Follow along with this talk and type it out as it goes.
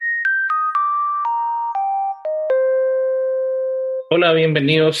Hola,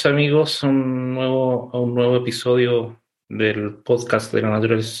 bienvenidos amigos a un nuevo episodio del podcast de la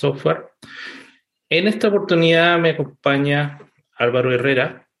naturaleza software. En esta oportunidad me acompaña Álvaro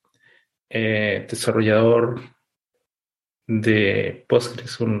Herrera, desarrollador de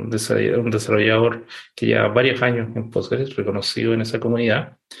Postgres, un desarrollador que lleva varios años en Postgres, reconocido en esa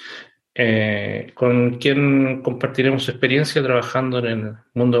comunidad, con quien compartiremos su experiencia trabajando en el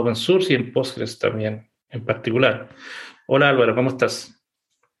mundo open source y en Postgres también en particular. Hola Álvaro, ¿cómo estás?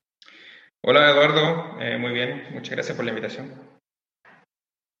 Hola Eduardo, muy bien, muchas gracias por la invitación.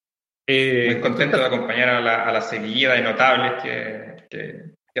 Muy Tú contento de estás. acompañar a la seguida de notables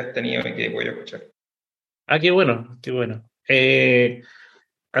que has tenido y que voy a escuchar. Ah, qué bueno, qué bueno.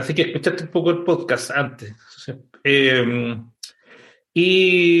 Así que escuchaste un poco el podcast antes. Sí.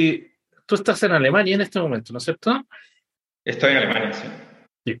 Y tú estás en Alemania en este momento, ¿no es cierto? Estoy en Alemania, sí.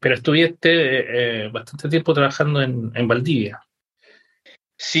 Sí, pero estuviste bastante tiempo trabajando en Valdivia.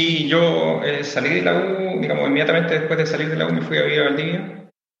 Sí, yo salí de la U, digamos, inmediatamente después de salir de la U me fui a vivir a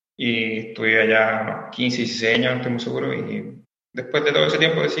Valdivia y estuve allá unos 15, 16 años, no estoy muy seguro, y después de todo ese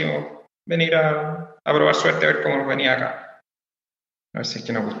tiempo decidimos venir a probar suerte, a ver cómo nos venía acá. A ver si es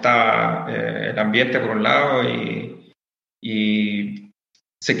que nos gustaba el ambiente por un lado y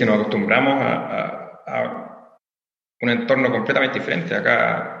sé que nos acostumbramos a un entorno completamente diferente.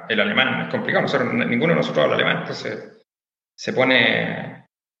 Acá el alemán es complicado, ninguno de nosotros habla alemán, entonces se pone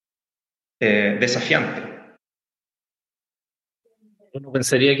desafiante. Uno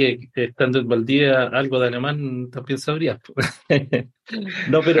pensaría que estando en Valdivia algo de alemán también sabrías.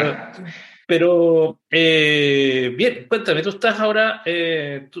 No, pero bien, cuéntame, tú estás ahora,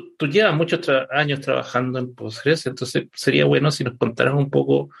 tú llevas muchos años trabajando en Postgres, entonces sería bueno si nos contaras un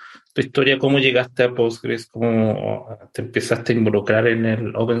poco tu historia, cómo llegaste a Postgres, cómo te empezaste a involucrar en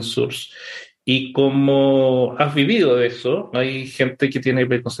el open source y cómo has vivido de eso. Hay gente que tiene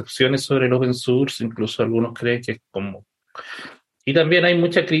preconcepciones sobre el open source, incluso algunos creen que es como... Y también hay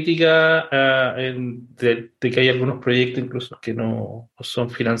mucha crítica de que hay algunos proyectos incluso que no son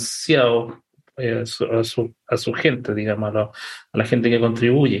financiados a su gente, digamos, a la gente que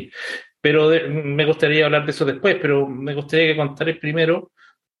contribuye. Pero me gustaría hablar de eso después, pero me gustaría que contaras primero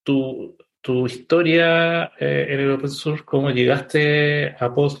tu historia en el open source, cómo llegaste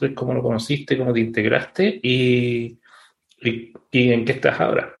a Postgres, cómo lo conociste, cómo te integraste y en qué estás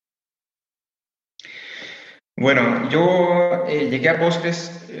ahora. Bueno, yo llegué a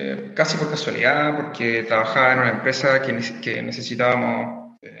Postgres casi por casualidad, porque trabajaba en una empresa que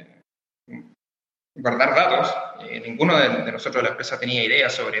necesitábamos guardar datos. Ninguno de nosotros de la empresa tenía idea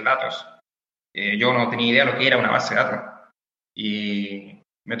sobre datos. Yo no tenía idea de lo que era una base de datos. Y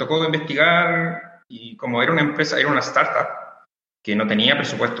me tocó investigar, y como era una empresa, era una startup que no tenía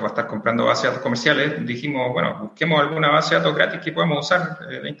presupuesto para estar comprando bases de datos comerciales, dijimos, bueno, busquemos alguna base de datos gratis que podamos usar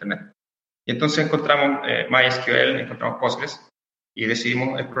de Internet. Y entonces encontramos MySQL, encontramos Postgres, y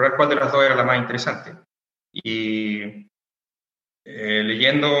decidimos explorar cuál de las dos era la más interesante. Y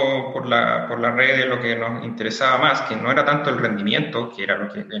leyendo por la red lo que nos interesaba más, que no era tanto el rendimiento, que era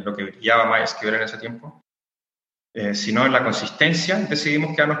en lo que brillaba MySQL en ese tiempo, sino en la consistencia,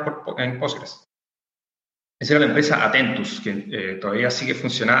 decidimos quedarnos en Postgres. Esa era la empresa Atentus, que todavía sigue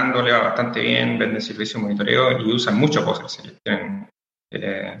funcionando, le va bastante bien, venden servicios de monitoreo y usan mucho Postgres. Ellos tienen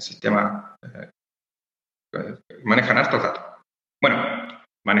sistemas, manejan hartos datos. Bueno,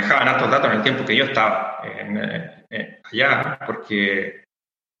 manejaban hartos datos en el tiempo que yo estaba allá, porque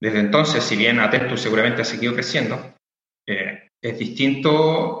desde entonces, si bien Atentus seguramente ha seguido creciendo, es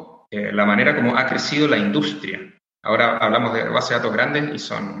distinto la manera como ha crecido la industria. Ahora hablamos de bases de datos grandes y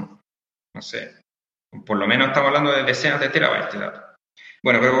son, no sé, por lo menos estamos hablando de decenas de terabytes de datos.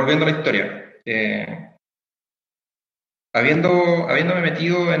 Bueno, pero volviendo a la historia, habiéndome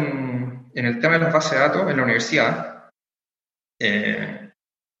metido en el tema de las bases de datos en la universidad, eh,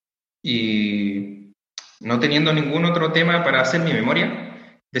 y no teniendo ningún otro tema para hacer mi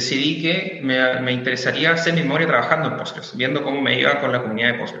memoria, decidí que me interesaría hacer mi memoria trabajando en Postgres, viendo cómo me iba con la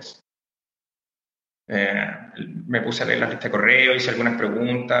comunidad de Postgres. Eh, Me puse a leer la lista de correo, hice algunas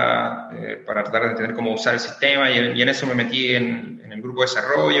preguntas para tratar de entender cómo usar el sistema, y en eso me metí en el grupo de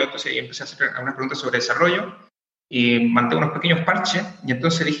desarrollo. Entonces empecé a hacer algunas preguntas sobre desarrollo y mandé unos pequeños parches, y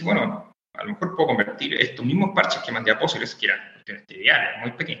entonces dije, bueno, a lo mejor puedo convertir estos mismos parches que mandé a Postgres, que eran cuestiones triviales,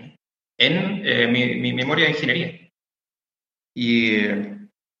 muy pequeñas, en mi memoria de ingeniería. Y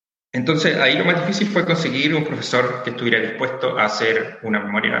entonces ahí lo más difícil fue conseguir un profesor que estuviera dispuesto a hacer una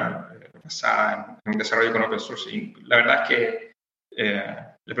memoria basada en un desarrollo con open source. Y la verdad es que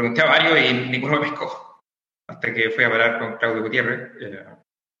le pregunté a varios y ninguno me pescó, hasta que fui a hablar con Claudio Gutiérrez,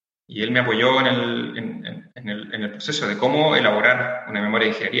 y él me apoyó en el proceso de cómo elaborar una memoria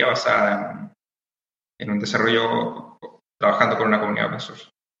de ingeniería basada en un desarrollo trabajando con una comunidad open source.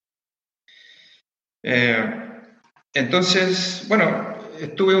 Entonces, bueno,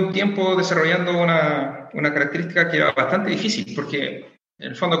 estuve un tiempo desarrollando una característica que era bastante difícil, porque en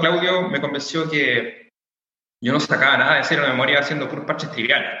el fondo Claudio me convenció que yo no sacaba nada de hacer una memoria haciendo puros parches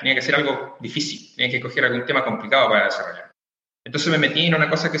triviales, tenía que ser algo difícil, tenía que coger algún tema complicado para desarrollar. Entonces me metí en una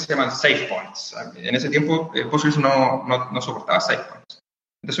cosa que se llaman save points. En ese tiempo Postgres no soportaba save points.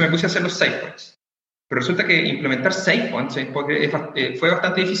 Entonces me puse a hacer los save points. Pero resulta que implementar save points fue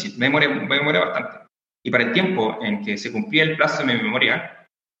bastante difícil, me demoré bastante. Y para el tiempo en que se cumplía el plazo de mi memoria,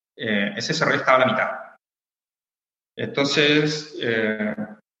 ese desarrollo estaba a la mitad. Entonces,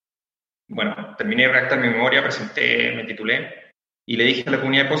 bueno, terminé de redactar mi memoria, presenté, me titulé y le dije a la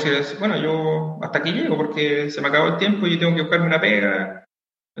comunidad de Postgres, bueno, yo hasta aquí llego porque se me acabó el tiempo y yo tengo que buscarme una pega.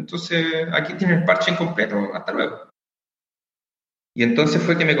 Entonces, aquí tienen el parche incompleto, hasta luego. Y entonces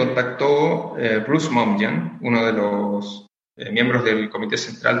fue que me contactó Bruce Momjian, uno de los miembros del comité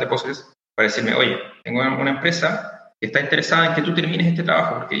central de Postgres, para decirme, oye, tengo una empresa que está interesada en que tú termines este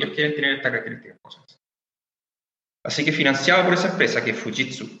trabajo porque ellos quieren tener esta característica de Postgres. Así que financiado por esa empresa, que es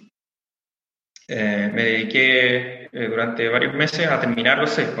Fujitsu, me dediqué durante varios meses a terminar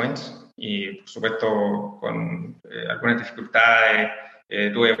los save points y, por supuesto, con algunas dificultades,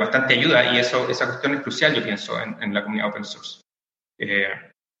 tuve bastante ayuda y esa cuestión es crucial, yo pienso, en la comunidad open source.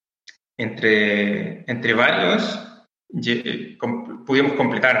 Entre varios pudimos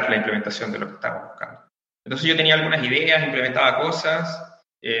completar la implementación de lo que estábamos buscando. Entonces yo tenía algunas ideas, implementaba cosas,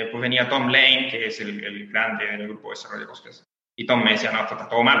 pues venía Tom Lane, que es el grande del grupo de desarrollo de Postgres, y Tom me decía, no, esto está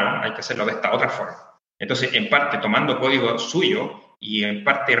todo malo, hay que hacerlo de esta otra forma. Entonces, en parte tomando código suyo y en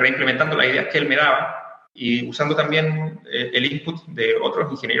parte reimplementando las ideas que él me daba y usando también el input de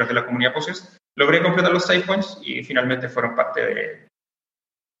otros ingenieros de la comunidad Postgres, logré completar los save points y finalmente fueron parte de,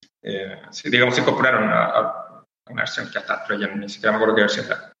 digamos, se incorporaron a una versión que hasta, pero ya ni siquiera me acuerdo qué versión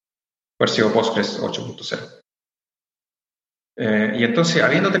era, versión Postgres 8.0. Y entonces,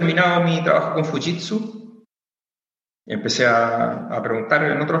 habiendo terminado mi trabajo con Fujitsu, empecé a preguntar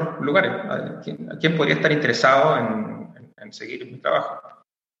en otros lugares a quién podría estar interesado en seguir mi trabajo.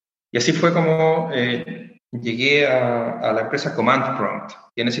 Y así fue como llegué a la empresa Command Prompt,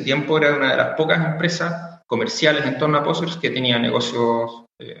 que en ese tiempo era una de las pocas empresas comerciales en torno a Postgres que tenía negocios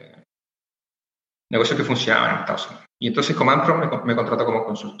que funcionaban en Estados Unidos. Y entonces Command Prompt me contrató como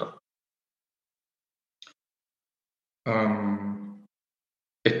consultor.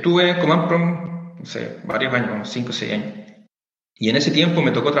 Estuve en Command Prompt, no sé, varios años, unos 5 o 6 años. Y en ese tiempo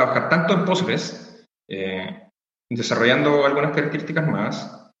me tocó trabajar tanto en Postgres, desarrollando algunas características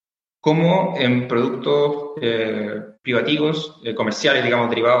más, como en productos privativos, comerciales, digamos,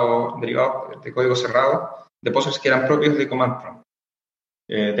 derivados de código cerrado, de Postgres que eran propios de Command Prompt.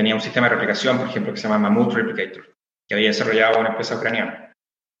 Tenía un sistema de replicación, por ejemplo, que se llama Mammoth Replicator, que había desarrollado una empresa ucraniana.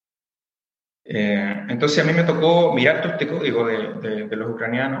 Entonces a mí me tocó mirar todo este código de los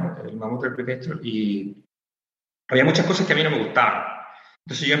ucranianos, el Mammoth Replicator, y había muchas cosas que a mí no me gustaban.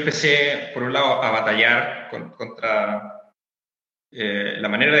 Entonces yo empecé, por un lado, a batallar contra la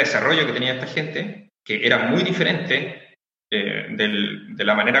manera de desarrollo que tenía esta gente, que era muy diferente de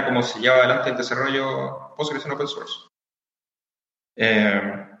la manera como se lleva adelante el desarrollo Postgres en open source.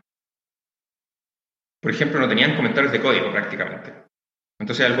 Por ejemplo, no tenían comentarios de código prácticamente.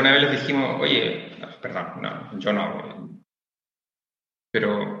 Entonces alguna vez les dijimos, oye, perdón, no, yo no.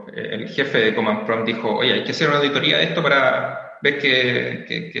 Pero el jefe de Command Prompt dijo, oye, hay que hacer una auditoría de esto para ver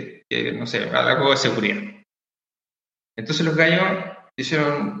que no sé, algo de seguridad. Entonces los gallos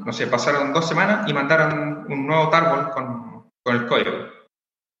hicieron, no sé, pasaron 2 semanas y mandaron un nuevo tarball con el código.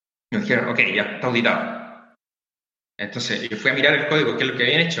 Y nos dijeron, ok, ya, está auditado. Entonces yo fui a mirar el código, qué es lo que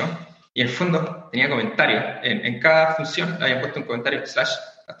habían hecho, y en el fondo tenía comentarios. En cada función habían puesto un comentario slash,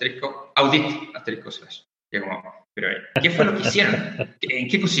 asterisco, audit, asterisco slash. Y yo como, pero ¿qué fue lo que hicieron? ¿En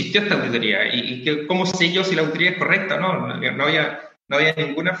qué consistió esta auditoría? ¿Y cómo sé yo si la auditoría es correcta o no? No había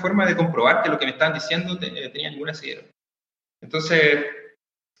ninguna forma de comprobar que lo que me estaban diciendo tenía ninguna asidero. Entonces,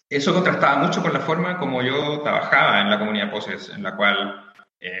 eso contrastaba mucho con la forma como yo trabajaba en la comunidad Postgres, en la cual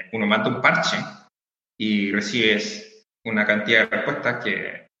uno manda un parche y recibes una cantidad de respuestas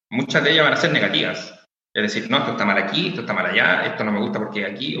que muchas de ellas van a ser negativas. Es decir, no, esto está mal aquí, esto está mal allá, esto no me gusta porque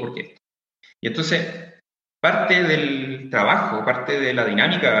aquí o porque esto. Y entonces, parte del trabajo, parte de la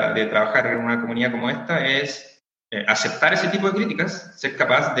dinámica de trabajar en una comunidad como esta es aceptar ese tipo de críticas, ser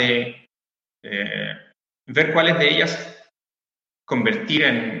capaz de ver cuáles de ellas convertir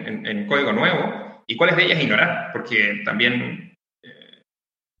en código nuevo y cuáles de ellas ignorar, porque también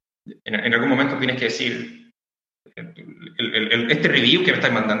en algún momento tienes que decir, este review que me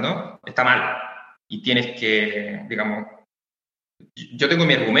estás mandando está mal. Y tienes que, digamos, yo tengo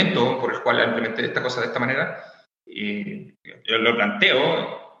mi argumento por el cual implementé esta cosa de esta manera, y yo lo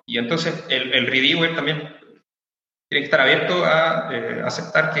planteo, y entonces el reviewer también tiene que estar abierto a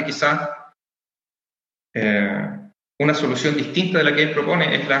aceptar que quizás una solución distinta de la que él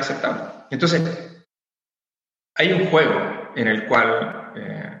propone es la aceptable. Entonces, hay un juego en el cual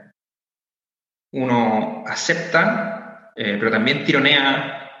uno acepta, pero también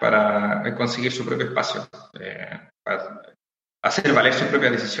tironea para conseguir su propio espacio, para hacer valer sus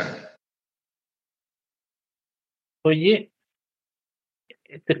propias decisiones. Oye,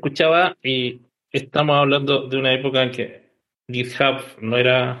 te escuchaba y estamos hablando de una época en que GitHub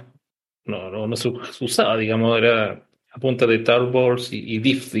no se usaba, digamos, era a punta de tarballs y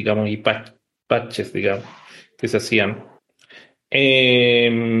diff, digamos, y patches, digamos, que se hacían.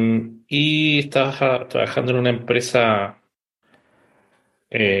 Y estabas trabajando en una empresa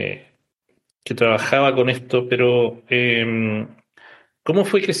eh, que trabajaba con esto, pero ¿cómo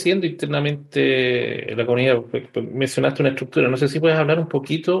fue creciendo internamente la comunidad? Mencionaste una estructura, no sé si puedes hablar un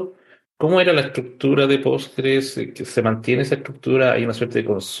poquito. ¿Cómo era la estructura de Postgres? ¿Que se mantiene esa estructura? ¿Hay una suerte de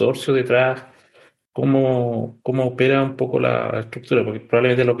consorcio detrás? ¿Cómo opera un poco la estructura? Porque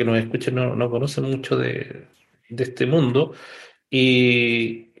probablemente los que nos escuchen no conocen mucho de este mundo.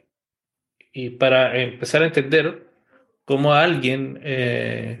 Y, y para empezar a entender cómo alguien,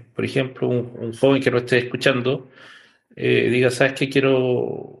 por ejemplo, un joven que no esté escuchando, diga, ¿sabes qué?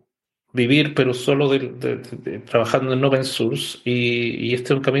 Quiero vivir, pero solo trabajando en open source y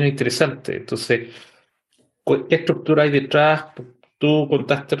este es un camino interesante. Entonces, ¿qué estructura hay detrás? Tú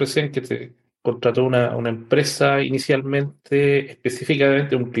contaste recién que te contrató una empresa inicialmente,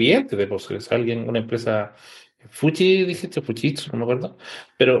 específicamente un cliente de Postgres, alguien, una empresa Fuji, dijiste, Fujitsu, no me acuerdo,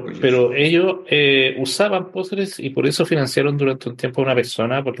 Pues, pero ellos usaban Postgres y por eso financiaron durante un tiempo a una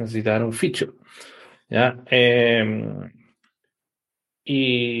persona porque necesitaban un feature. ¿Ya?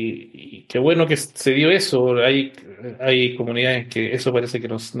 Y qué bueno que se dio eso. Hay comunidades que eso parece que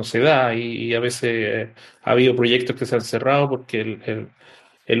no se da y a veces ha habido proyectos que se han cerrado porque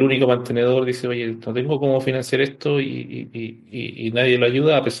el único mantenedor dice, oye, no tengo cómo financiar esto y nadie lo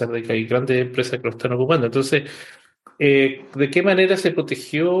ayuda a pesar de que hay grandes empresas que lo están ocupando. Entonces, ¿de qué manera se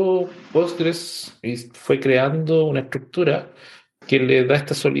protegió Postgres y fue creando una estructura que le da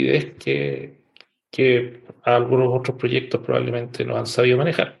esta solidez que algunos otros proyectos probablemente no han sabido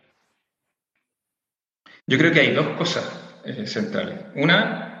manejar? yo creo que hay dos cosas centrales.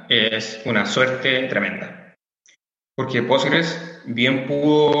 Una es una suerte tremenda, porque Postgres bien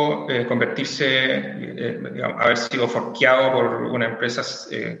pudo convertirse, digamos, haber sido forqueado por una empresa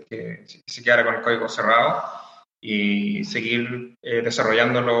que se quedara con el código cerrado y seguir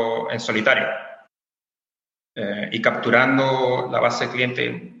desarrollándolo en solitario y capturando la base de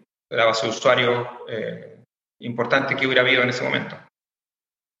cliente, la base de usuarios importante que hubiera habido en ese momento.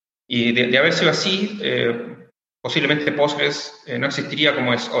 Y de haber sido así, posiblemente Postgres no existiría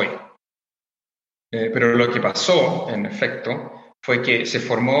como es hoy. Pero lo que pasó, en efecto, fue que se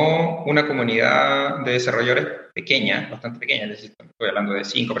formó una comunidad de desarrolladores pequeña, bastante pequeña, es decir, estoy hablando de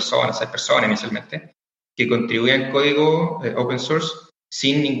 5 personas, 6 personas inicialmente, que contribuían código open source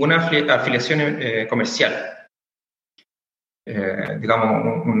sin ninguna afiliación comercial.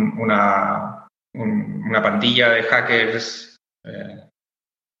 Digamos, una pandilla de hackers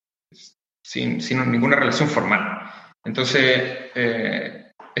sin ninguna relación formal. Entonces,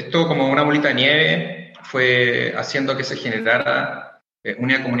 esto como una bolita de nieve fue haciendo que se generara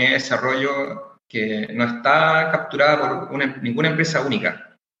una comunidad de desarrollo que no está capturada por ninguna empresa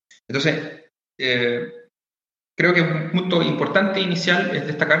única. Entonces, creo que un punto importante inicial es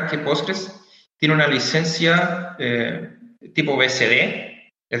destacar que Postgres tiene una licencia tipo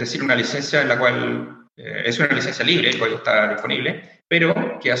BSD, es decir, una licencia en la cual es una licencia libre, el código está disponible,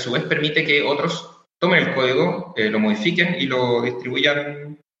 pero que a su vez permite que otros tomen el código, lo modifiquen y lo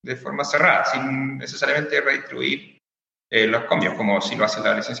distribuyan de forma cerrada, sin necesariamente redistribuir los cambios, como si lo hace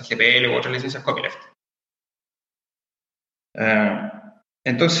la licencia GPL u otras licencias copyleft.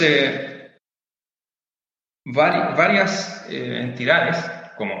 Entonces, varias entidades,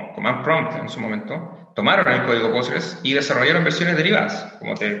 como Command Prompt en su momento, tomaron el código Postgres y desarrollaron versiones derivadas,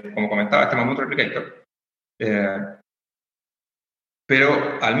 como comentaba este Mammoth Replicator.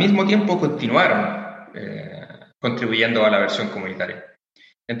 Pero al mismo tiempo continuaron contribuyendo a la versión comunitaria.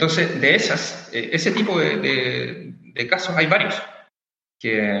 Entonces, de ese tipo de casos hay varios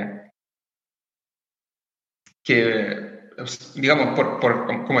que digamos,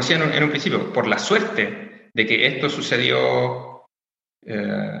 como decía en un principio, por la suerte de que esto sucedió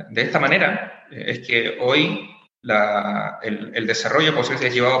De esta manera es que hoy el desarrollo de Postgres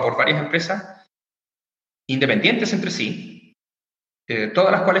es llevado por varias empresas independientes entre sí,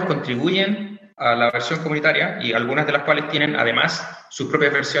 todas las cuales contribuyen a la versión comunitaria y algunas de las cuales tienen además sus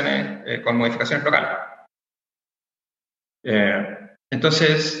propias versiones con modificaciones locales.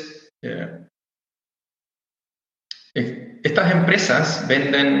 Entonces, estas empresas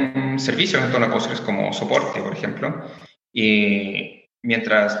venden servicios en torno a Postgres como soporte, por ejemplo, y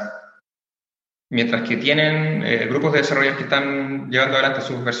mientras que tienen grupos de desarrolladores que están llevando adelante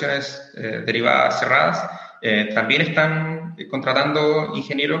sus versiones derivadas cerradas, también están contratando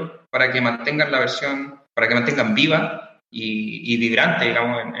ingenieros para que mantengan la versión, para que mantengan viva y vibrante,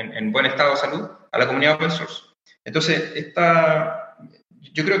 digamos, en buen estado de salud a la comunidad open source. Entonces,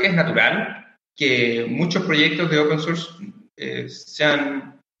 yo creo que es natural que muchos proyectos de open source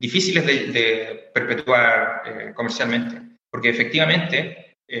sean difíciles de perpetuar comercialmente, porque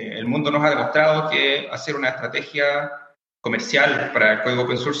efectivamente el mundo nos ha demostrado que hacer una estrategia comercial para el código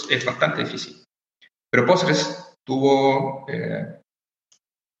open source es bastante difícil. Pero Postgres tuvo,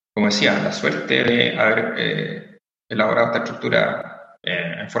 como decía, la suerte de haber elaborado esta estructura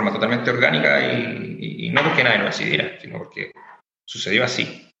en forma totalmente orgánica y no porque nadie lo decidiera, sino porque sucedió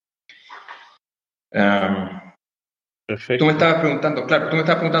así. Tú me estabas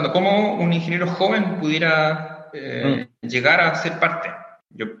preguntando cómo un ingeniero joven pudiera llegar a ser parte.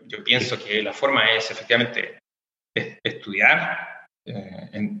 Yo pienso que la forma es efectivamente estudiar,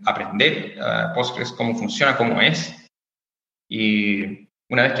 aprender Postgres, cómo funciona, cómo es, y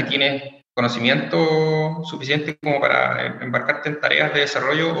una vez que tienes conocimiento suficiente como para embarcarte en tareas de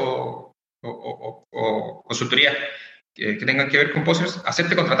desarrollo o consultoría que tengan que ver con Postgres,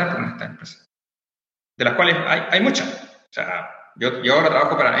 hacerte contratar por una de estas empresas, de las cuales hay muchas. O sea, yo ahora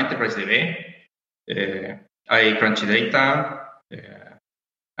trabajo para Enterprise DB, hay Crunchy Data,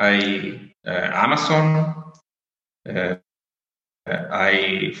 hay Amazon,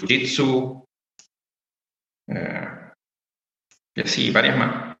 hay Fujitsu, y así, varias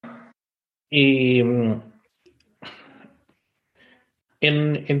más. Y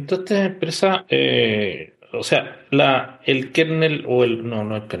en todas estas empresas, o sea, el kernel o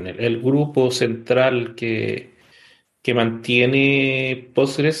no el kernel, el grupo central que mantiene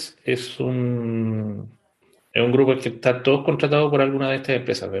Postgres es un grupo que está todos contratados por alguna de estas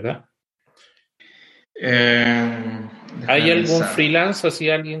empresas, ¿verdad? ¿Hay Déjame algún pensar. freelance, así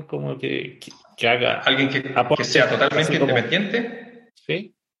alguien como que haga Alguien que sea aporte, totalmente así como, independiente.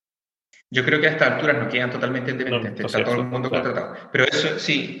 ¿sí? Yo creo que a estas alturas no quedan totalmente No, independientes, no sé, está todo el eso, mundo claro, contratado. Pero eso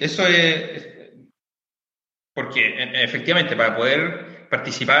sí, eso es porque efectivamente para poder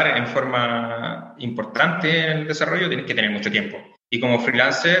participar en forma importante en el desarrollo tienes que tener mucho tiempo. Y como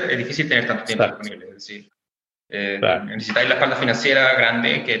freelancer es difícil tener tanto tiempo exacto, disponible. Es decir, claro. necesitáis la espalda financiera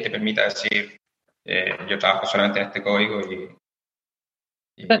grande que te permita decir, yo trabajo solamente en este código y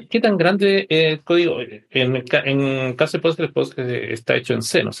 ¿Qué tan grande el código? En caso de Postgres está hecho en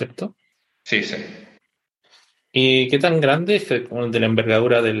C, ¿no es cierto? sí, sí. ¿Y qué tan grande es como el de la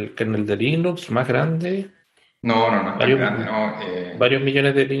envergadura del kernel de Linux? ¿Más grande? No es tan ¿Varios, grande, ¿no? varios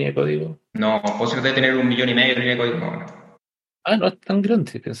millones de líneas de código? No, Postgres debe tener 1,5 millones de línea de código. Ah, no es tan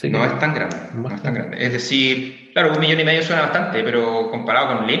grande, pensé que No era es tan grande, no más es tan grande. grande. Es decir, claro, 1,5 millones suena bastante, pero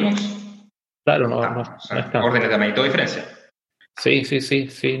comparado con Linux, Claro, no es tanto. no es Son tanto. órdenes de magnitud de diferencia. Sí,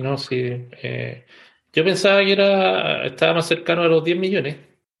 no, sí. Yo pensaba que estaba más cercano a los 10 millones.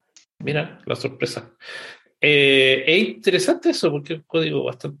 Mira, la sorpresa. Es interesante eso porque es un código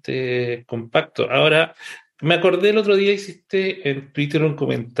bastante compacto. Ahora, me acordé el otro día, hiciste en Twitter un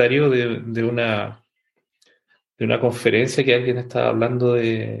comentario de una conferencia que alguien estaba hablando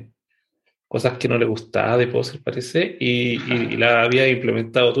de cosas que no le gustaba de Poser, parece, y la había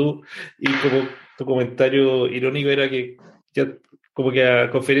implementado tú. Y como tu comentario irónico era que ya, como que a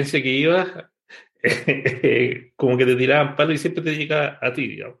conferencia que ibas, como que te tiraban palo y siempre te llega a ti,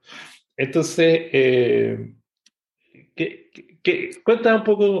 digamos. Entonces, cuenta un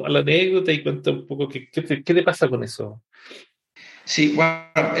poco la anécdota y cuenta un poco qué te pasa con eso. Sí, bueno,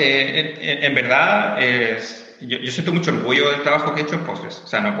 en verdad yo siento mucho orgullo del trabajo que he hecho en Postgres. O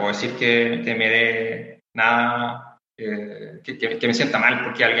sea, no puedo decir que me dé nada, que me sienta mal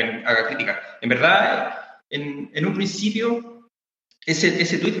porque alguien haga crítica. En verdad, en un principio,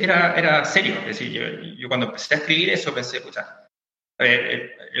 ese tweet era serio. Es decir, yo cuando empecé a escribir eso pensé, pucha,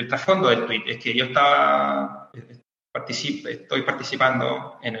 el trasfondo del tweet es que yo estoy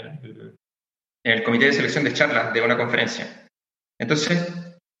participando en el comité de selección de charlas de una conferencia.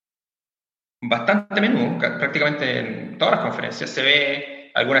 Entonces, bastante a menudo, prácticamente en todas las conferencias, se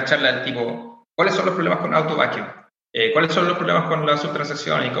ve alguna charla del tipo, ¿cuáles son los problemas con auto vacuum? ¿Cuáles son los problemas con las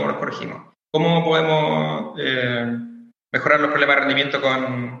subtransacciones y cómo los corregimos? ¿Cómo podemos mejorar los problemas de rendimiento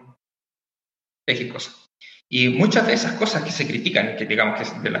con X cosas? Y muchas de esas cosas que se critican, que digamos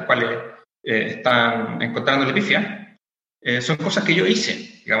que de las cuales están encontrándole pifia, son cosas que yo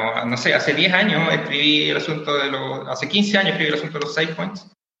hice. Digamos, no sé, hace 10 años escribí el asunto hace 15 años escribí el asunto de los side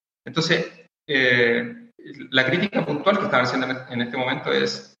points. Entonces, la crítica puntual que están haciendo en este momento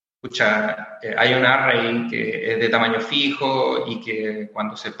es, escucha, hay un array que es de tamaño fijo y que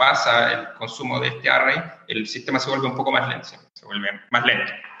cuando se pasa el consumo de este array, el sistema se vuelve un poco más lento, se vuelve más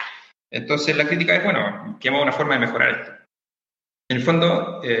lento. Entonces, la crítica es, bueno, ¿qué una forma de mejorar esto? En el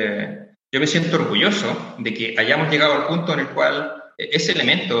fondo, yo me siento orgulloso de que hayamos llegado al punto en el cual ese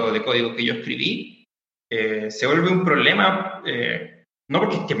elemento de código que yo escribí se vuelve un problema, no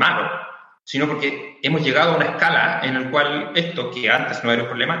porque esté malo, sino porque hemos llegado a una escala en la cual esto, que antes no era un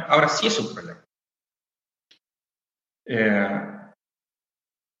problema, ahora sí es un problema.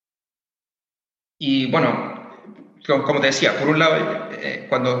 Y bueno, como te decía, por un lado,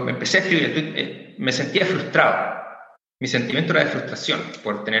 cuando me empecé a escribir el tweet, me sentía frustrado. Mi sentimiento era de frustración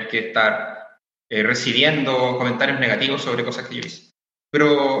por tener que estar recibiendo comentarios negativos sobre cosas que yo hice.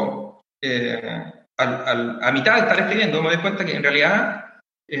 Pero a mitad de estar escribiendo me doy cuenta que en realidad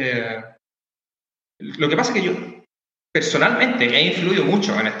lo que pasa es que yo personalmente he influido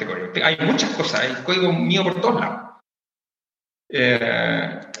mucho en este código. Hay muchas cosas, hay código mío por todos lados.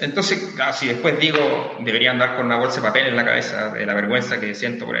 Entonces, claro, si después digo, debería andar con una bolsa de papel en la cabeza de la vergüenza que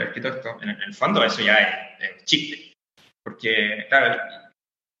siento por haber escrito esto, en el fondo eso ya es chiste. Porque, claro,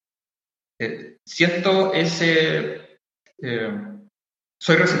 siento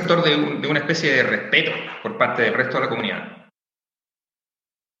soy receptor de una especie de respeto por parte del resto de la comunidad.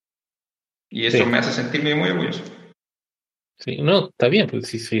 Y eso me hace sentirme muy orgulloso. Sí, no, está bien, pues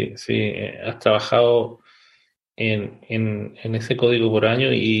sí, has trabajado en ese código por año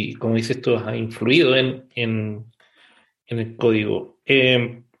y como dices tú, has influido en el código.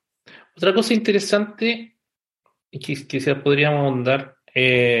 Otra cosa interesante que quizás podríamos ahondar,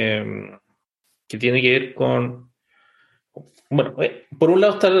 que tiene que ver con, bueno, por un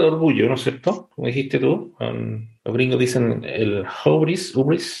lado está el orgullo, ¿no es cierto? Como dijiste tú, los gringos dicen el hubris,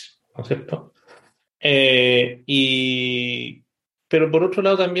 ¿no es cierto? Eh, y, pero por otro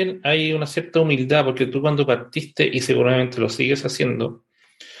lado también hay una cierta humildad, porque tú cuando partiste, y seguramente lo sigues haciendo,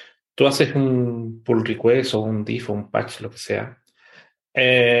 tú haces un pull request o un diff o un patch, lo que sea,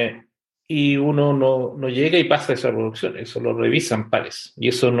 eh, y uno no llega y pasa esa producción, eso lo revisan pares. Y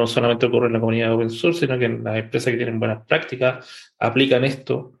eso no solamente ocurre en la comunidad de open source, sino que en las empresas que tienen buenas prácticas aplican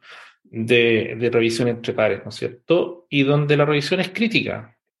esto de revisión entre pares, ¿no es cierto? Y donde la revisión es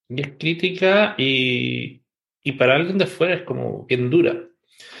crítica. Y es crítica y para alguien de afuera es como bien dura.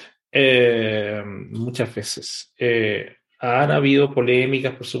 Muchas veces. Han habido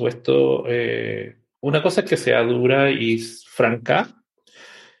polémicas, por supuesto. Una cosa es que sea dura y franca,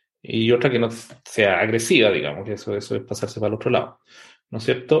 y otra que no sea agresiva, digamos, que eso es pasarse para el otro lado, ¿no es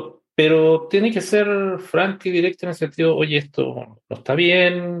cierto? Pero tiene que ser franca y directa en el sentido, oye, esto no está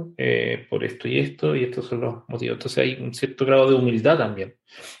bien, por esto y estos son los motivos. Entonces hay un cierto grado de humildad también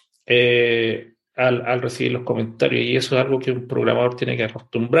al recibir los comentarios, y eso es algo que un programador tiene que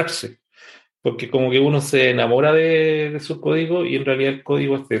acostumbrarse, porque como que uno se enamora de su código y en realidad el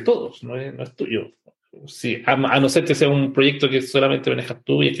código es de todos, no es tuyo. Sí, a no ser que sea un proyecto que solamente manejas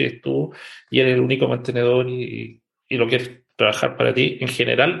tú y escribes tú y eres el único mantenedor y lo quieres trabajar para ti, en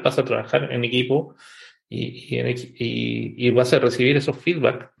general vas a trabajar en equipo y vas a recibir esos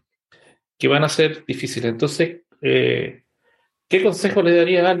feedback que van a ser difíciles. Entonces, ¿qué consejo le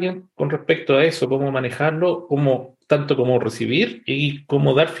daría a alguien con respecto a eso? ¿Cómo manejarlo? Tanto como recibir y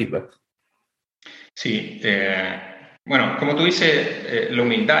cómo dar feedback. Sí, bueno, como tú dices, la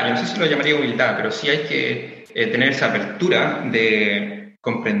humildad, yo no sé si lo llamaría humildad, pero sí hay que tener esa apertura de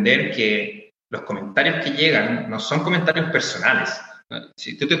comprender que los comentarios que llegan no son comentarios personales. ¿No?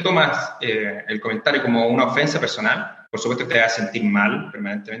 Si tú te tomas el comentario como una ofensa personal, por supuesto te vas a sentir mal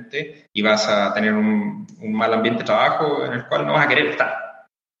permanentemente y vas a tener un mal ambiente de trabajo en el cual no vas a querer estar.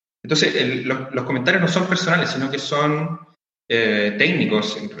 Entonces, los comentarios no son personales, sino que son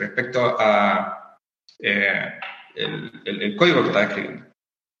técnicos respecto a el código que estás escribiendo.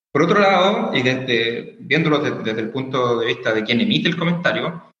 Por otro lado, y viéndolo desde el punto de vista de quien emite el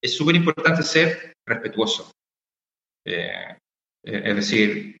comentario, es súper importante ser respetuoso. Es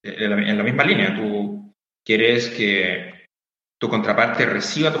decir, en la misma línea, tú quieres que tu contraparte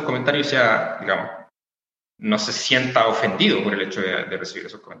reciba tus comentarios y sea, digamos, no se sienta ofendido por el hecho de recibir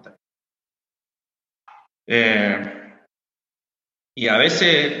esos comentarios. Y a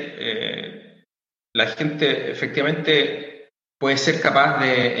veces la gente efectivamente puede ser capaz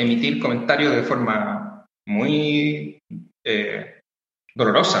de emitir comentarios de forma muy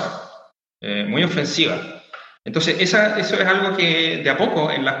dolorosa, muy ofensiva. Entonces, eso es algo que de a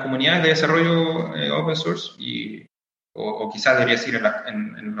poco en las comunidades de desarrollo open source, o quizás debería decir en las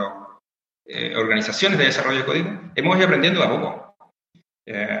organizaciones de desarrollo de código, hemos ido aprendiendo de a poco.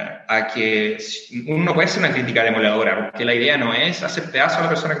 A que uno no puede hacer una crítica demoledora, porque la idea no es hacer pedazo a la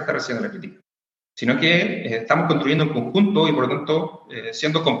persona que está recibiendo la crítica, sino que estamos construyendo un conjunto y por lo tanto,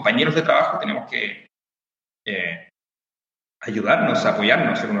 siendo compañeros de trabajo, tenemos que ayudarnos,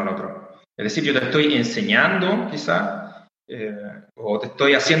 apoyarnos el uno al otro. Es decir, yo te estoy enseñando quizá, o te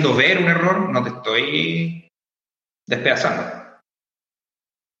estoy haciendo ver un error, no te estoy despedazando.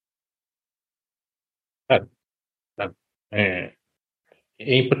 Claro, claro.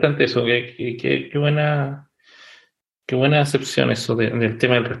 Es importante eso, qué buena acepción eso del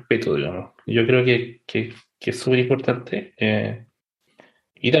tema del respeto, digamos. Yo creo que es súper importante.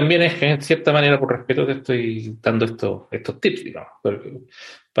 Y también es que en cierta manera por respeto te estoy dando estos tips, digamos,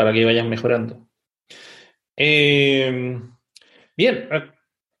 para que vayas mejorando. Eh, Bien,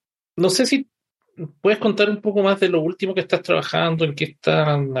 no sé si puedes contar un poco más de lo último que estás trabajando, en qué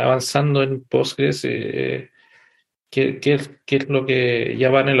están avanzando en Postgres, qué es lo que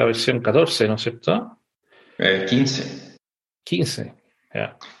ya van en la versión 14, ¿no es cierto? 15. 15,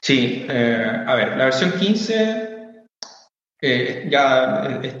 ya. Sí, a ver, la versión 15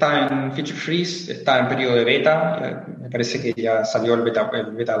 ya está en feature freeze, está en periodo de beta, me parece que ya salió el beta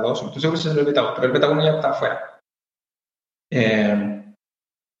 2, no estoy seguro si salió el beta 2, pero el beta 1 ya está afuera.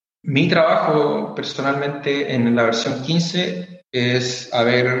 Mi trabajo personalmente en la versión 15 es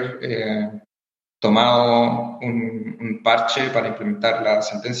haber tomado un parche para implementar la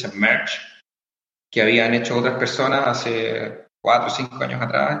sentencia merge que habían hecho otras personas hace 4 o 5 años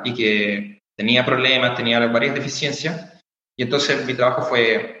atrás y que tenía problemas, tenía varias deficiencias. Y entonces mi trabajo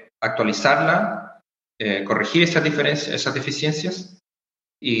fue actualizarla, corregir esas deficiencias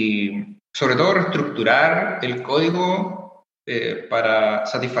y sobre todo reestructurar el código para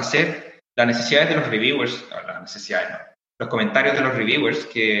satisfacer las necesidades de los reviewers, las necesidades, no, los comentarios de los reviewers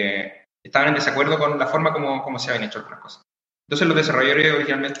que estaban en desacuerdo con la forma como se habían hecho algunas cosas. Entonces los desarrolladores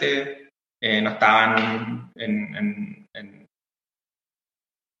originalmente no estaban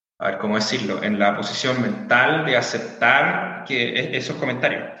a ver cómo decirlo, en la posición mental de aceptar esos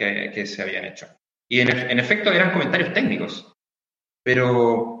comentarios que se habían hecho. Y en efecto eran comentarios técnicos,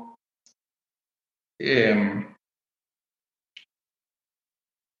 pero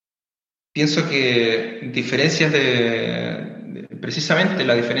pienso que diferencias precisamente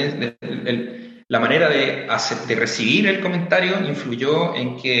la diferencia, la manera de recibir el comentario influyó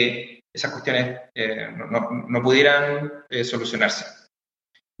en que esas cuestiones no pudieran solucionarse.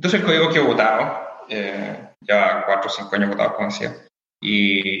 Entonces el código quedó votado, ya 4 o 5 años votado, como decía,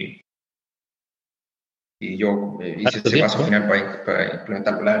 y, y yo hice Harto ese paso tiempo. final para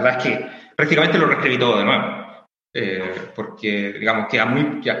implementarlo. La verdad es que prácticamente lo reescribí todo de nuevo, porque digamos queda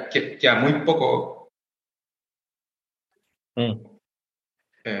muy poco. Mm.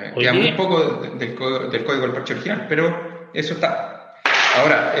 Queda muy Oye, poco del código del parche original, pero eso está.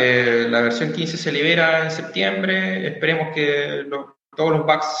 Ahora, la versión 15 se libera en septiembre, esperemos que todos los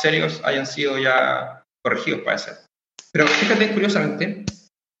bugs serios hayan sido ya corregidos para eso. Pero fíjate, curiosamente,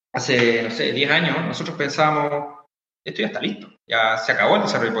 hace, no sé, 10 años nosotros pensábamos, esto ya está listo, ya se acabó el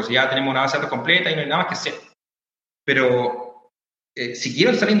desarrollo, pues ya tenemos una base de datos completa y no hay nada más que hacer. Pero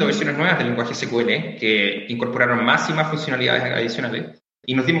siguieron saliendo versiones nuevas del lenguaje SQL que incorporaron más y más funcionalidades adicionales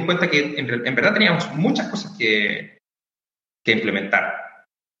y nos dimos cuenta que en verdad teníamos muchas cosas que implementar.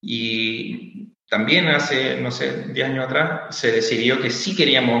 Y también hace, no sé, 10 años atrás se decidió que sí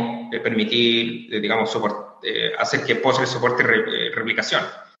queríamos permitir, digamos, hacer que Postgres soporte replicación,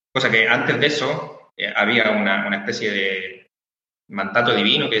 cosa que antes de eso había una especie de mandato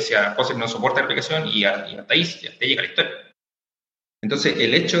divino que decía Postgres no soporta replicación y hasta ahí llega la historia. Entonces,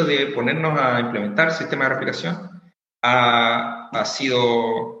 el hecho de ponernos a implementar sistemas de replicación ha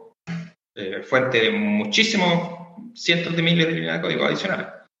sido fuente de muchísimos cientos de miles de líneas de código adicionales.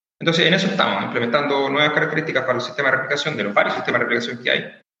 Entonces, en eso estamos, implementando nuevas características para los sistemas de replicación, de los varios sistemas de replicación que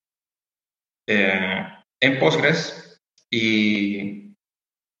hay en Postgres y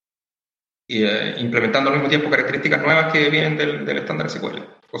implementando al mismo tiempo características nuevas que vienen del estándar SQL,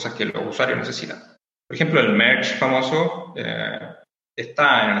 cosas que los usuarios necesitan. Por ejemplo, el merge famoso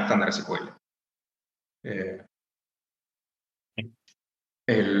está en el estándar SQL. Eh,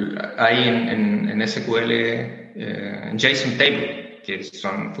 hay en SQL JSON Table, que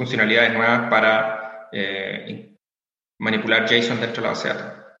son funcionalidades nuevas para manipular JSON dentro de la base de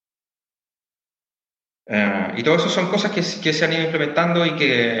datos. Y todo eso son cosas que se han ido implementando y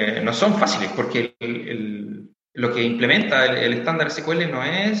que no son fáciles, porque lo que implementa el estándar SQL no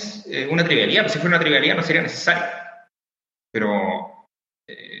es una trivialidad. Pues si fuera una trivialidad no sería necesario. Pero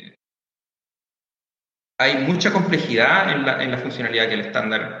hay mucha complejidad en la funcionalidad que el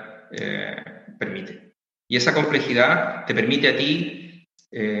estándar permite. Y esa complejidad te permite a ti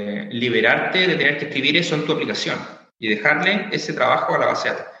liberarte de tener que escribir eso en tu aplicación y dejarle ese trabajo a la base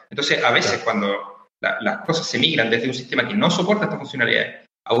de datos. Entonces, a veces cuando las cosas se migran desde un sistema que no soporta estas funcionalidades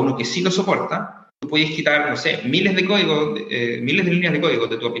a uno que sí lo soporta, tú puedes quitar, no sé, miles de códigos, miles de líneas de código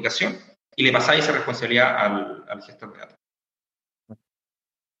de tu aplicación y le pasáis esa responsabilidad al gestor de datos.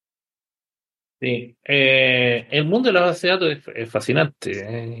 Sí. El mundo de la base de datos es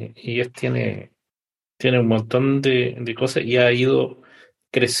fascinante, y tiene un montón de cosas y ha ido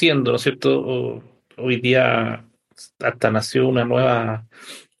creciendo, ¿no es cierto? Hoy día hasta nació una nueva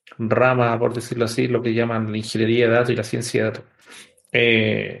rama, por decirlo así, lo que llaman la ingeniería de datos y la ciencia de datos,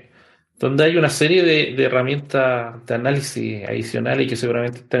 eh, donde hay una serie de herramientas de análisis adicionales que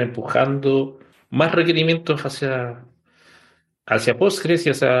seguramente están empujando más requerimientos hacia Postgres y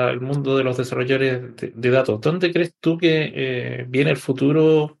hacia el mundo de los desarrolladores de datos. ¿Dónde crees tú que viene el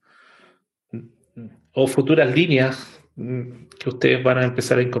futuro o futuras líneas que ustedes van a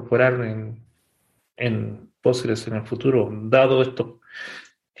empezar a incorporar en Postgres en el futuro, dado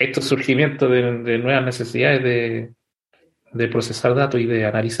estos surgimientos de nuevas necesidades de procesar datos y de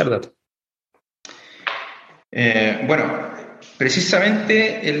analizar datos? Bueno,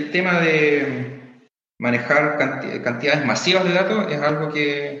 precisamente el tema de manejar cantidades masivas de datos es algo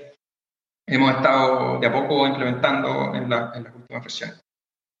que hemos estado de a poco implementando en las últimas versiones.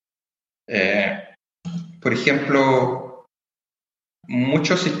 Por ejemplo,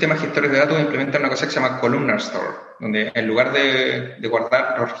 muchos sistemas gestores de datos implementan una cosa que se llama columnar store, donde en lugar de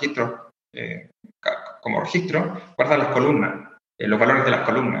guardar los registros como registro, guarda las columnas, los valores de las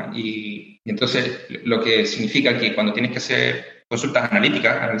columnas. Y entonces lo que significa que cuando tienes que hacer consultas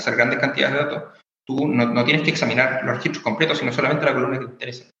analíticas, analizar grandes cantidades de datos, tú no tienes que examinar los registros completos, sino solamente la columna que te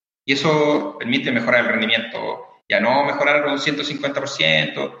interesa. Y eso permite mejorar el rendimiento, ya no mejorar un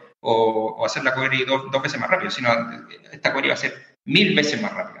 150% o hacer la query dos veces más rápido, sino esta query va a ser 1000 veces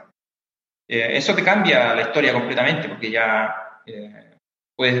más rápida. Eso te cambia la historia completamente, porque ya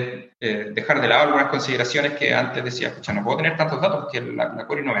puedes dejar de lado algunas consideraciones que antes decías, escucha, no puedo tener tantos datos porque la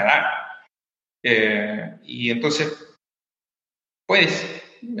query no me da. Y entonces puedes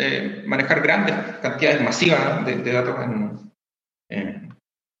manejar grandes cantidades masivas de datos en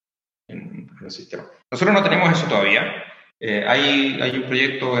el sistema. Nosotros no tenemos eso todavía. Hay un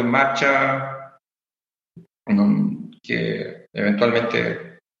proyecto en marcha que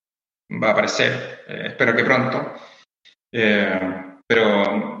eventualmente va a aparecer, espero que pronto.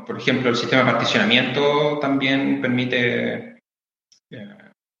 Pero, por ejemplo, el sistema de particionamiento también permite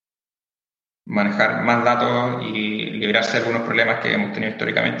manejar más datos y librarse de algunos problemas que hemos tenido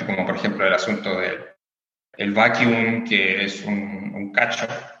históricamente, como por ejemplo el asunto del vacuum, que es un cacho.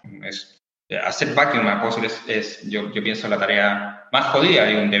 Hacer vacuum a Postgres yo pienso, la tarea más jodida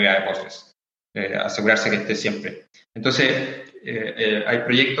de un DBA de Postgres. Asegurarse que esté siempre. Entonces, hay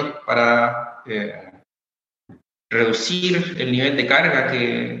proyectos para reducir el nivel de carga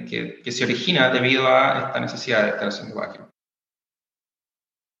que se origina debido a esta necesidad de estar haciendo vacuum.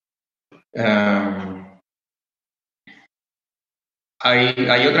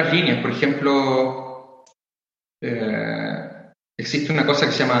 Hay otras líneas, por ejemplo, existe una cosa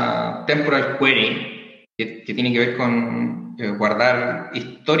que se llama temporal query, que tiene que ver con guardar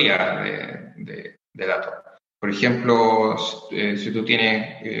historia de datos. Por ejemplo, si tú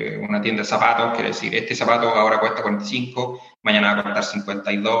tienes una tienda de zapatos, quiere decir, este zapato ahora cuesta 45, mañana va a costar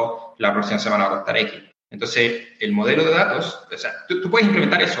 52, la próxima semana va a costar X. Entonces, el modelo de datos, o sea, tú puedes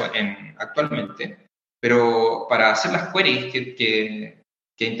implementar eso actualmente, pero para hacer las queries que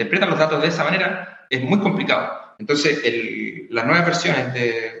interpretan los datos de esa manera es muy complicado. Entonces, las nuevas versiones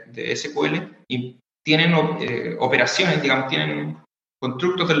de SQL tienen operaciones, digamos, tienen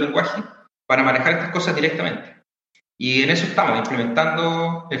constructos del lenguaje para manejar estas cosas directamente. Y en eso estamos,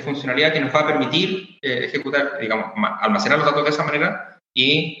 implementando funcionalidad que nos va a permitir ejecutar, digamos, almacenar los datos de esa manera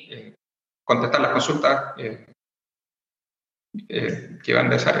y contestar las consultas que van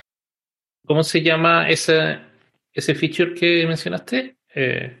de esa área. ¿Cómo se llama ese feature que mencionaste?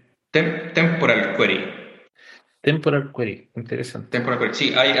 Temporal query. Temporal query, interesante. Temporal query.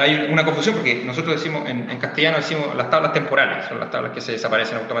 Sí, hay una confusión porque nosotros decimos, en castellano decimos las tablas temporales, son las tablas que se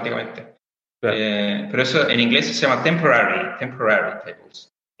desaparecen automáticamente. Claro, Pero eso en inglés se llama temporary tables.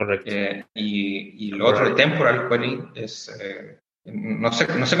 correcto. Y lo Temporary. otro, temporal query, es no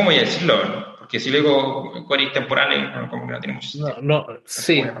sé cómo decirlo, ¿no? Porque si luego queries temporales, bueno, como que no tiene mucho No, sentido. no, No sé cómo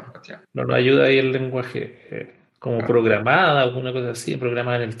sí, llamarlo. ¿Cachai? no nos ayuda ahí el lenguaje como Claro. programada, alguna cosa así,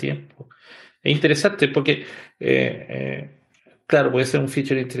 programada en el tiempo. Es interesante porque, claro, puede ser un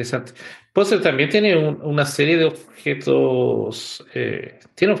feature interesante. Puzzle también tiene una serie de objetos,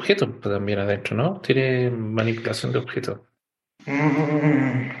 tiene objetos también adentro, ¿no? Tiene manipulación de objetos.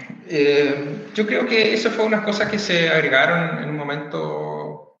 Mm, yo creo que eso fue unas cosas que se agregaron en un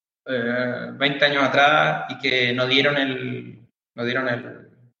momento 20 años atrás y que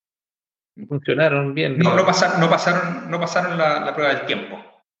Funcionaron bien, no, no digamos. pasaron, no pasaron, no pasaron la prueba del tiempo.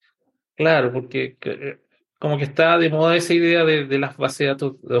 Claro, porque como que está de moda esa idea de las bases de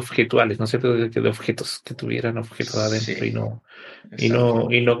datos objetuales, ¿no es cierto? De objetos, que tuvieran objetos adentro y Sí, no, y exacto.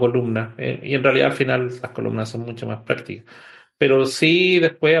 no, y no columnas. Y en realidad al final las columnas son mucho más prácticas. Pero sí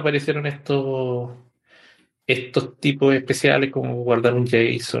después aparecieron estos tipos especiales como guardar un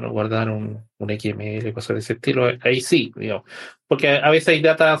JSON o guardar un XML, cosas de ese estilo. Ahí sí, digamos. Porque a veces hay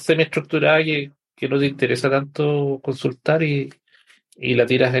data semiestructurada que no te interesa tanto consultar y la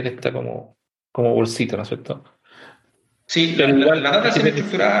tiras en esta como bolsita, ¿no es cierto? Sí, Pero igual la data hay que tener.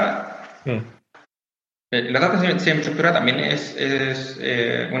 semiestructurada, Mm, la data semiestructurada también es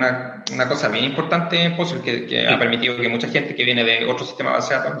una cosa bien importante en Postgres que ha sí, permitido que mucha gente que viene de otro sistema de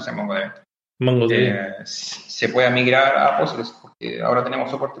base de datos, no sé, MongoDB, MongoDB. se pueda migrar a Postgres, porque ahora tenemos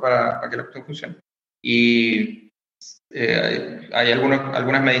soporte para que la cuestión funcione. Y hay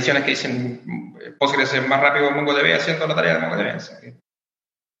algunas mediciones que dicen Postgres es más rápido que MongoDB haciendo la tarea de MongoDB. Así que,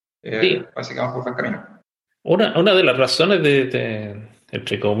 Sí, parece que vamos por buen camino. una de las razones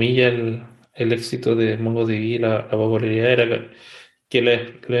entre comillas, el éxito de MongoDB, la popularidad era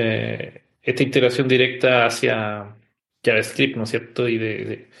que esta integración directa hacia JavaScript, ¿no es cierto? Y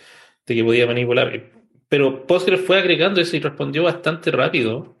de que podía manipular. Pero Postgres fue agregando eso y respondió bastante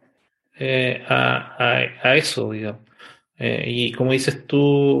rápido a eso, digamos. Y como dices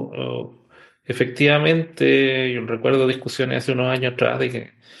tú, efectivamente, yo recuerdo discusiones hace unos años atrás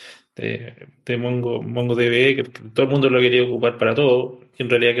de MongoDB, que todo el mundo lo quería ocupar para todo, y en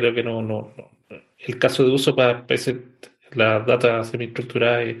realidad creo que no. El caso de uso para la data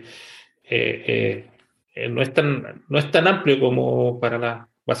semiestructurada no es tan amplio como para las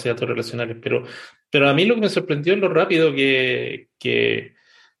bases de datos relacionales, pero a mí lo que me sorprendió es lo rápido que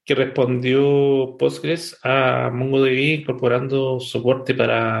respondió Postgres a MongoDB incorporando soporte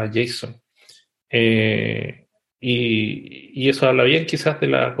para JSON. Y eso habla bien quizás de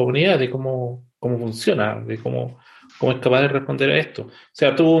la comunidad, de cómo funciona, de cómo es capaz de responder a esto. O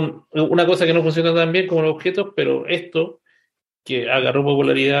sea, tuvo una cosa que no funciona tan bien como los objetos, pero esto que agarró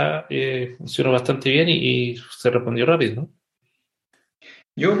popularidad funcionó bastante bien y se respondió rápido, ¿no?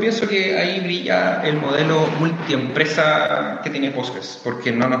 Yo pienso que ahí brilla el modelo multiempresa que tiene Postgres,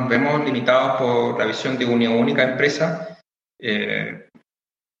 porque no nos vemos limitados por la visión de una única empresa eh,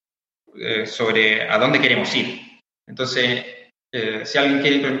 sobre a dónde queremos ir. Entonces, si alguien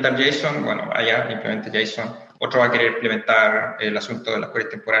quiere implementar JSON, bueno, allá implemente JSON. Otro va a querer implementar el asunto de las queries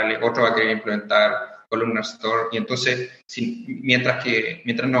temporales, otro va a querer implementar columnar store. Y entonces, mientras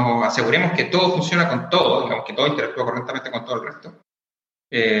nos aseguremos que todo funciona con todo, digamos que todo interactúa correctamente con todo el resto,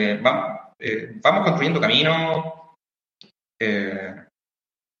 vamos construyendo caminos eh,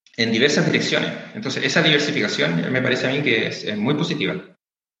 en diversas direcciones. Entonces, esa diversificación me parece a mí que es muy positiva.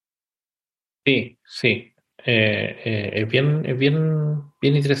 Sí, sí. Es bien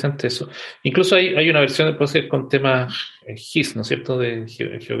interesante eso. Incluso hay una versión de Postgres con temas GIS, ¿no es cierto? De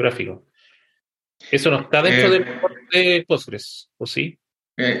geográfico. Eso no está dentro del Eh, core de Postgres, ¿o sí?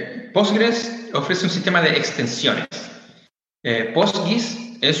 Postgres ofrece un sistema de extensiones.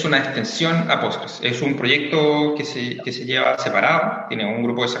 PostGIS es una extensión a Postgres. Es un proyecto que se lleva separado, tiene un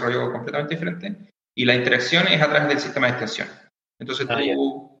grupo de desarrollo completamente diferente y la interacción es a través del sistema de extensión. Entonces Ah, ya.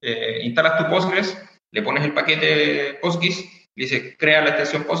 tú instalas tu Postgres, le pones el paquete PostGIS, le dices crea la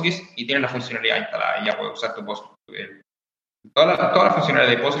extensión PostGIS y tienes la funcionalidad instalada y ya puedes usar tu Postgres. Toda la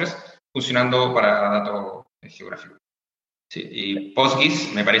funcionalidad de Postgres funcionando para datos geográficos. Sí, y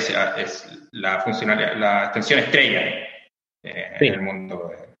PostGIS me parece es la extensión estrella en el Sí,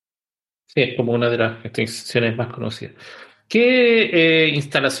 mundo. sí, es como una de las extensiones más conocidas. ¿Qué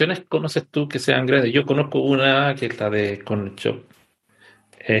instalaciones conoces tú que sean grandes? Yo conozco una que es la de Conchop.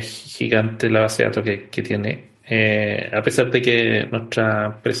 Es gigante la base de datos que tiene. A pesar de que nuestra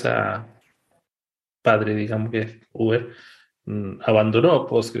empresa padre, digamos que es Uber, abandonó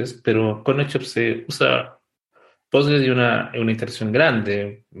Postgres, pero con Connection se usa Postgres y una interacción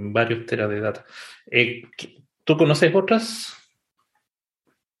grande, varios teras de data. ¿Tú conoces otras?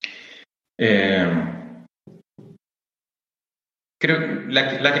 Eh, Creo que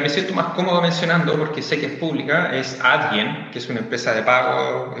la que me siento más cómodo mencionando, porque sé que es pública, es Adyen, que es una empresa de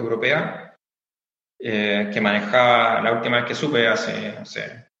pago europea, que manejaba, la última vez que supe, hace, no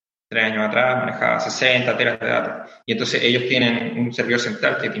sé, 3 años atrás, manejaba 60 teras de datos. Y entonces ellos tienen un servidor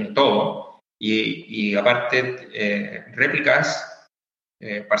central que tiene todo, y aparte réplicas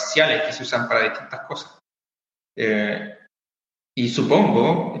parciales que se usan para distintas cosas. Y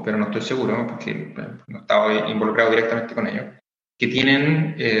supongo, pero no estoy seguro, porque no he estado involucrado directamente con ellos, que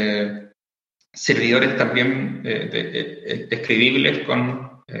tienen servidores también escribibles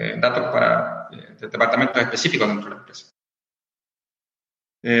con datos para departamentos específicos dentro de la empresa.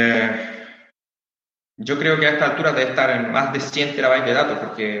 Eh, yo creo que a esta altura debe estar en más de 100 terabytes de datos,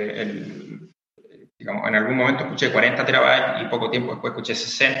 porque digamos, en algún momento escuché 40 terabytes y poco tiempo después escuché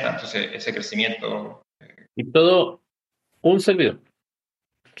 60, entonces ese crecimiento, Y todo un servidor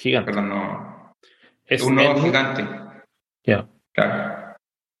gigante. perdón, no, es Es un nodo netbook. gigante, Ya. claro,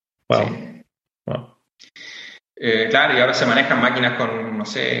 Wow. sí. Wow. Claro, y ahora se manejan máquinas con, no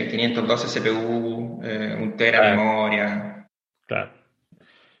sé, 512 CPU, 1 tera Claro, memoria. claro.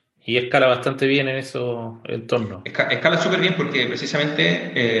 Y escala bastante bien en esos entornos. Escala súper bien porque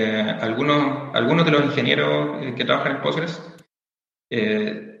precisamente algunos de los ingenieros que trabajan en Postgres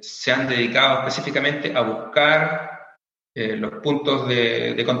se han dedicado específicamente a buscar los puntos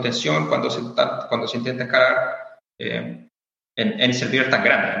de contención cuando se intenta escalar en servidores tan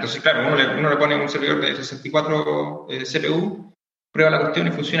grandes. Entonces, claro, uno le pone un servidor de 64 CPU, prueba la cuestión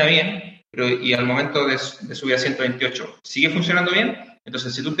y funciona bien, pero y al momento de subir a 128, ¿sigue funcionando bien?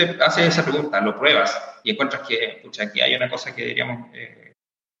 Entonces, si tú te haces esa pregunta, lo pruebas y encuentras que, pucha, aquí hay una cosa que deberíamos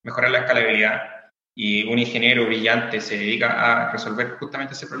mejorar la escalabilidad y un ingeniero brillante se dedica a resolver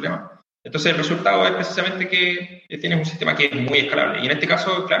justamente ese problema. Entonces, el resultado es precisamente que tienes un sistema que es muy escalable. Y en este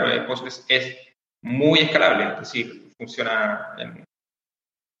caso, claro, Postgres es muy escalable, es decir, funciona en,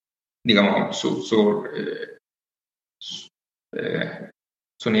 digamos, su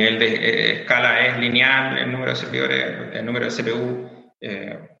nivel de escala es lineal, el número de servidores, el número de CPU,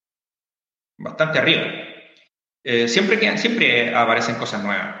 bastante arriba. Siempre aparecen cosas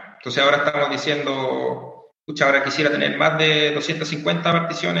nuevas. Entonces ahora estamos diciendo, pucha, ahora quisiera tener más de 250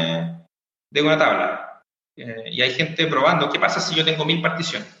 particiones de una tabla. Y hay gente probando, ¿qué pasa si yo tengo 1000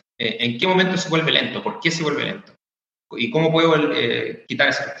 particiones? ¿En qué momento se vuelve lento? ¿Por qué se vuelve lento? ¿Y cómo puedo quitar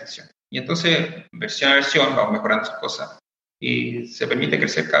esa restricción? Y entonces, versión a versión, vamos mejorando esas cosas y se permite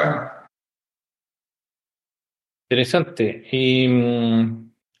crecer cada vez más. Interesante. Y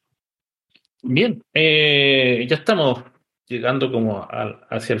bien, ya estamos llegando como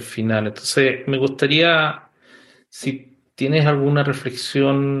hacia el final. Entonces, me gustaría, si tienes alguna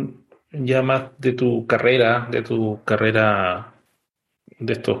reflexión ya más de tu carrera de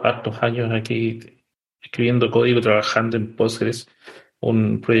estos hartos años aquí escribiendo código, trabajando en Postgres,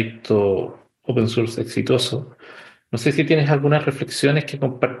 un proyecto open source exitoso. No sé si tienes algunas reflexiones que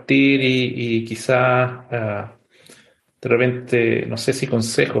compartir y quizás de repente, no sé si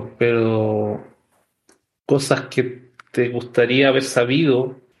consejos, pero cosas que te gustaría haber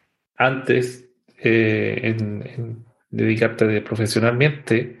sabido antes en dedicarte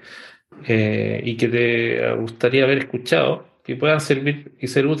profesionalmente y que te gustaría haber escuchado, que puedan servir y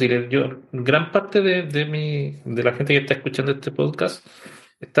ser útiles. Yo, gran parte de la gente que está escuchando este podcast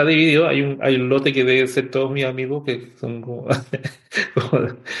está dividido. Hay un lote que debe ser todos mis amigos, que son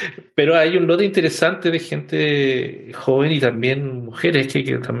pero hay un lote interesante de gente joven y también mujeres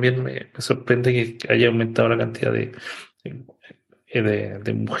que también me sorprende que haya aumentado la cantidad de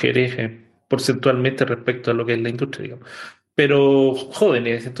mujeres porcentualmente respecto a lo que es la industria, digamos, pero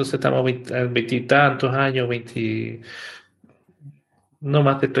jóvenes. Entonces estamos veintitantos años, 20, no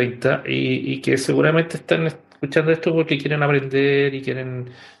más de 30, y que seguramente están escuchando esto porque quieren aprender y quieren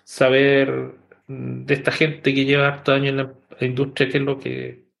saber de esta gente que lleva hartos años en la industria, qué es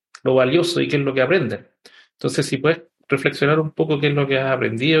lo valioso y qué es lo que aprenden. Entonces, si puedes reflexionar un poco qué es lo que has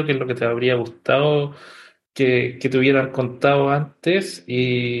aprendido, qué es lo que te habría gustado que te hubieran contado antes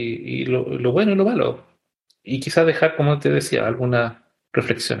y lo bueno y lo malo. Y quizás dejar, como te decía, algunas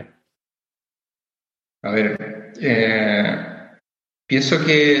reflexiones. A ver, pienso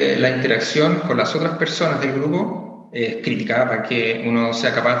que la interacción con las otras personas del grupo es crítica para que uno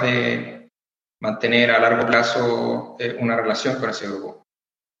sea capaz de mantener a largo plazo una relación con ese grupo.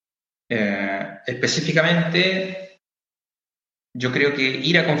 Específicamente, yo creo que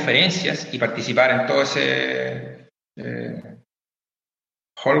ir a conferencias y participar en todo ese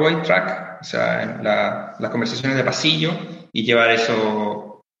hallway track, o sea, en las conversaciones de pasillo, y llevar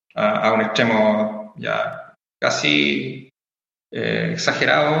eso a un extremo ya casi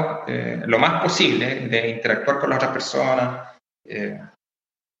exagerado, lo más posible, de interactuar con las otras personas,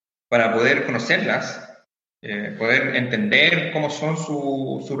 para poder conocerlas, poder entender cómo son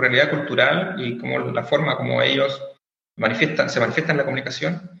su realidad cultural y cómo la forma como ellos se manifiestan en la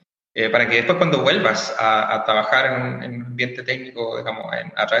comunicación, para que después cuando vuelvas a trabajar en un ambiente técnico, digamos,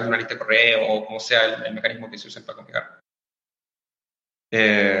 a través de una lista de correo o como sea el mecanismo que se usa para comunicar,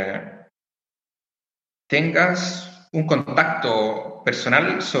 tengas un contacto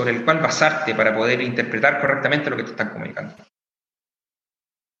personal sobre el cual basarte para poder interpretar correctamente lo que te están comunicando.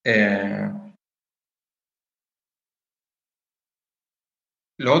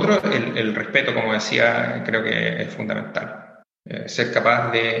 Lo otro, el respeto, como decía, creo que es fundamental. Ser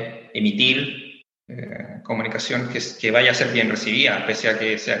capaz de emitir comunicación que vaya a ser bien recibida, pese a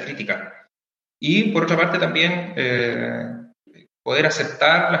que sea crítica. Y por otra parte también poder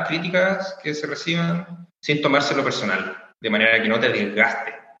aceptar las críticas que se reciban sin tomárselo personal, de manera que no te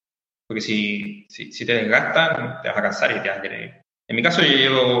desgaste. Porque si te desgasta, te vas a cansar y te vas a querer ir. En mi caso yo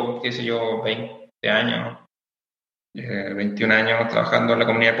llevo, qué sé yo, 20 años, 21 años trabajando en la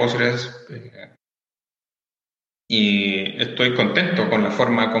comunidad de Postgres, y estoy contento con la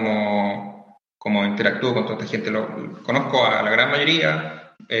forma como interactúo con toda esta gente. Conozco a la gran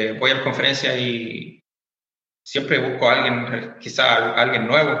mayoría, voy a las conferencias y siempre busco a alguien, quizá a alguien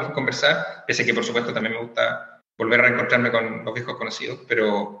nuevo con quien conversar, pese a que por supuesto también me gusta volver a reencontrarme con los viejos conocidos,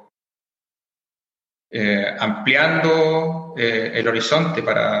 pero ampliando el horizonte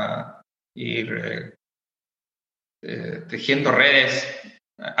para ir tejiendo redes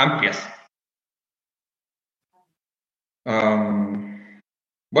amplias.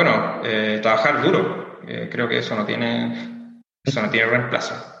 Bueno, trabajar duro, creo que eso no tiene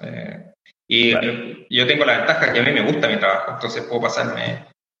reemplazo. Y Claro. yo tengo la ventaja que a mí me gusta mi trabajo, entonces puedo pasarme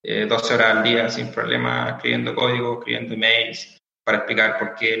 12 horas al día sin problema escribiendo código, escribiendo emails para explicar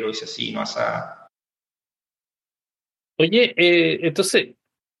por qué lo hice así, no así. Oye, entonces,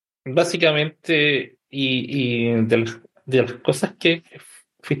 básicamente, y de las cosas que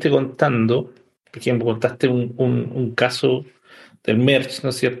fuiste contando, por ejemplo, contaste un caso del merge, ¿no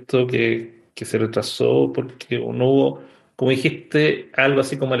es cierto?, que se retrasó porque no hubo, como dijiste, algo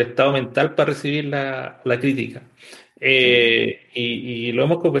así como el estado mental para recibir la crítica. Y lo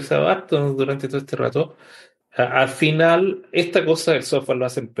hemos conversado harto durante todo este rato. Al final, esta cosa del software lo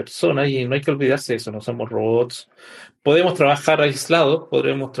hacen personas y no hay que olvidarse de eso, no somos robots. Podemos trabajar aislados,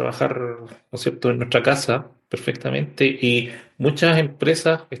 podremos trabajar, ¿no es cierto?, en nuestra casa perfectamente, y muchas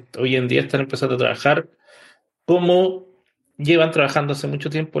empresas hoy en día están empezando a trabajar como llevan trabajando hace mucho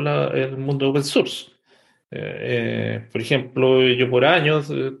tiempo el mundo open source. Por ejemplo, yo por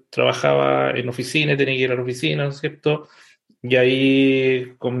años trabajaba en oficina y tenía que ir a la oficina, ¿no es cierto? Y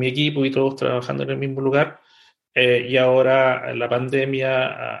ahí con mi equipo y todos trabajando en el mismo lugar. Y ahora la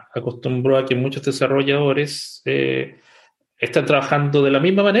pandemia acostumbró a que muchos desarrolladores están trabajando de la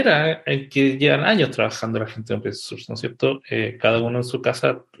misma manera en que llevan años trabajando la gente en open source, ¿no es cierto? Cada uno en su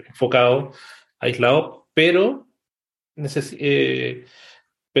casa, enfocado, aislado, necesi- eh,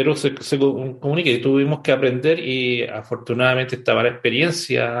 pero se comunica y tuvimos que aprender y afortunadamente estaba la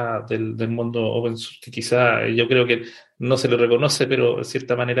experiencia del mundo open source, que quizá yo creo que no se le reconoce, pero de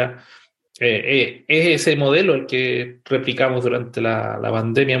cierta manera es ese modelo el que replicamos durante la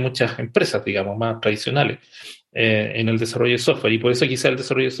pandemia en muchas empresas, digamos, más tradicionales, en el desarrollo de software. Y por eso quizá el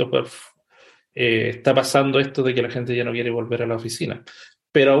desarrollo de software está pasando esto de que la gente ya no quiere volver a la oficina.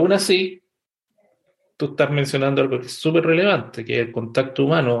 Pero aún así, tú estás mencionando algo que es súper relevante, que es el contacto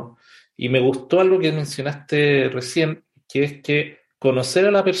humano. Y me gustó algo que mencionaste recién, que es que conocer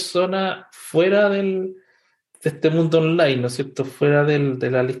a la persona fuera de este mundo online, ¿no es cierto? Fuera de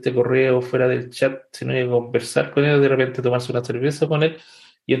la lista de correo, fuera del chat, sino que conversar con él, de repente tomarse una cerveza con él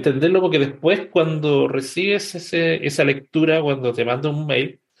y entenderlo, porque después cuando recibes esa lectura, cuando te manda un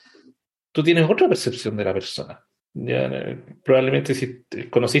mail, tú tienes otra percepción de la persona. Ya, probablemente si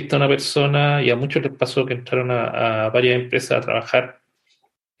conociste a una persona y a muchos les pasó que entraron a varias empresas a trabajar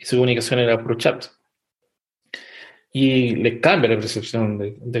y su comunicación era por chat y les cambia la percepción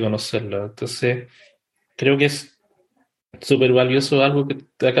de conocerlo. Entonces, creo que es súper valioso algo que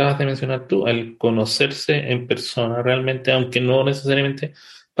te acabas de mencionar tú, el conocerse en persona realmente, aunque no necesariamente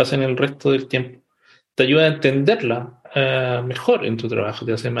pase en el resto del tiempo. Te ayuda a entenderla mejor en tu trabajo,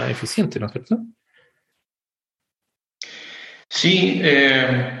 te hace más eficiente, ¿no es cierto? Sí,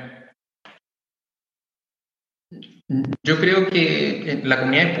 yo creo que la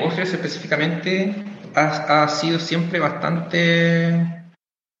comunidad de Postgres específicamente ha sido siempre bastante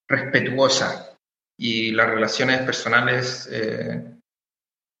respetuosa y las relaciones personales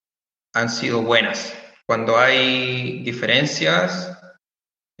han sido buenas. Cuando hay diferencias,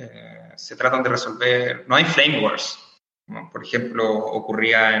 se tratan de resolver, no hay flame wars, ¿no? Por ejemplo,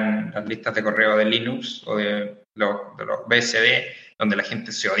 ocurría en las listas de correo de Linux o de los BSD, donde la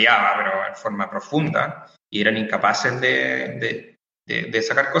gente se odiaba, pero en forma profunda, y eran incapaces de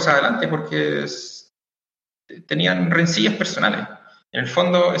sacar cosas adelante porque tenían rencillas personales. En el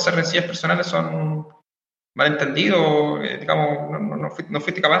fondo, esas rencillas personales son malentendidos, digamos, no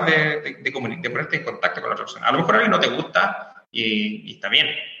fuiste capaz de ponerte en contacto con la otra persona. A lo mejor a alguien no te gusta y está bien.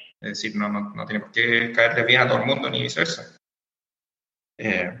 Es decir, no tiene por qué caerle bien a todo el mundo ni viceversa.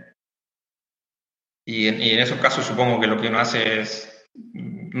 Y en esos casos supongo que lo que uno hace es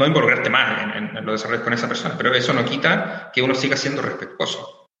no involucrarte más en los desarrollos con esa persona, pero eso no quita que uno siga siendo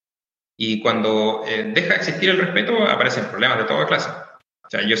respetuoso. Y cuando deja de existir el respeto, aparecen problemas de toda clase. O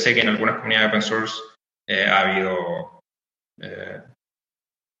sea, yo sé que en algunas comunidades open source ha habido eh,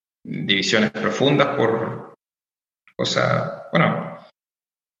 divisiones profundas por cosas, bueno,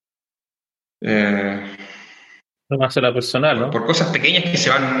 eh, No más a la personal, por ¿no? cosas pequeñas que se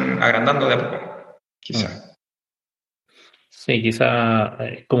van agrandando de a poco, Mm. quizás. Sí, quizá,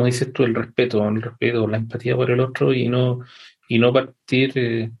 como dices tú, el respeto, la empatía por el otro y no partir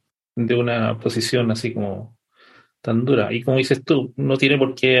de una posición así como tan dura. Y como dices tú, no tiene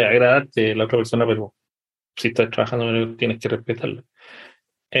por qué agradarte la otra persona, pero si estás trabajando con él, tienes que respetarla.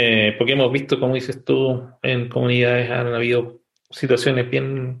 Porque hemos visto, como dices tú, en comunidades han habido situaciones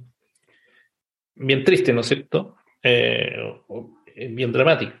bien tristes, ¿no es cierto? Bien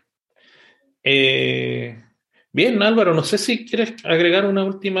dramáticas. Eh, Bien, Álvaro, no sé si quieres agregar una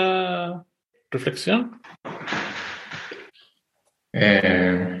última reflexión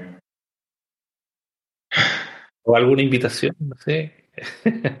Eh, o alguna invitación, no sé.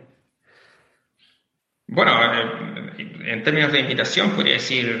 bueno, en términos de invitación, podría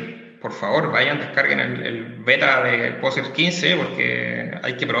decir, por favor, vayan, descarguen el beta de Postgres 15 porque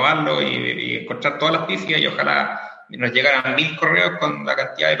hay que probarlo y encontrar todas las pifias y ojalá nos llegaran 1000 correos con la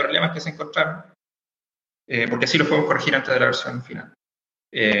cantidad de problemas que se encontraron, porque así los podemos corregir antes de la versión final.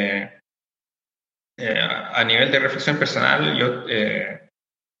 Eh, a nivel de reflexión personal, yo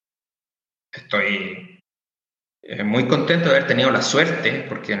estoy muy contento de haber tenido la suerte,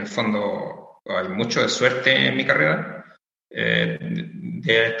 porque en el fondo hay mucho de suerte en mi carrera,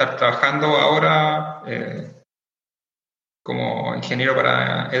 de estar trabajando ahora como ingeniero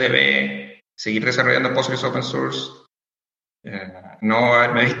para EDB, seguir desarrollando Postgres Open Source, no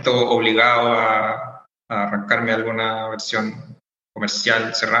haberme visto obligado a arrancarme alguna versión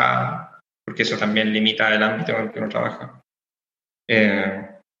comercial cerrada, porque eso también limita el ámbito en el que uno trabaja. Eh,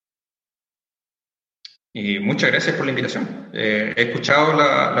 y muchas gracias por la invitación. He escuchado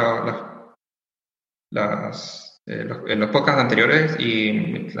los podcasts anteriores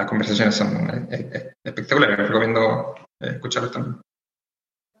y las conversaciones son espectaculares. Les recomiendo escucharlos también.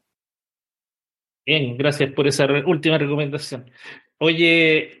 Bien, gracias por esa última recomendación.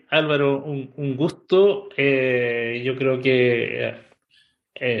 Oye, Álvaro, un gusto. Yo creo que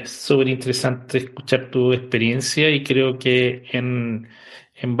es súper interesante escuchar tu experiencia y creo que en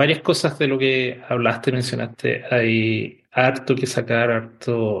varias cosas de lo que hablaste, mencionaste, hay harto que sacar,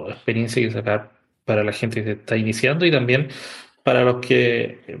 harto experiencia que sacar para la gente que está iniciando y también para los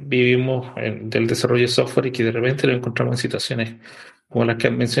que vivimos del desarrollo de software y que de repente nos encontramos en situaciones como las que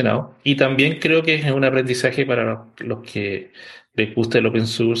han mencionado. Y también creo que es un aprendizaje para los que les gusta el open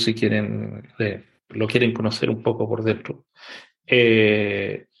source y lo quieren conocer un poco por dentro.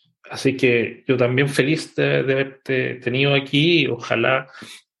 Eh, Así que yo también feliz de haberte tenido aquí. Ojalá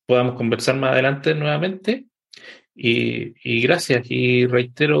podamos conversar más adelante nuevamente. Y gracias. Y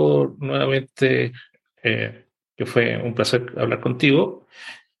reitero nuevamente que fue un placer hablar contigo.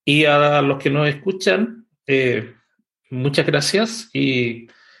 Y a los que nos escuchan, muchas gracias y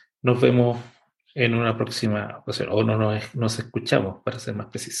nos vemos en una próxima ocasión. O no nos escuchamos, para ser más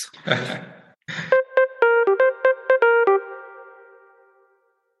preciso.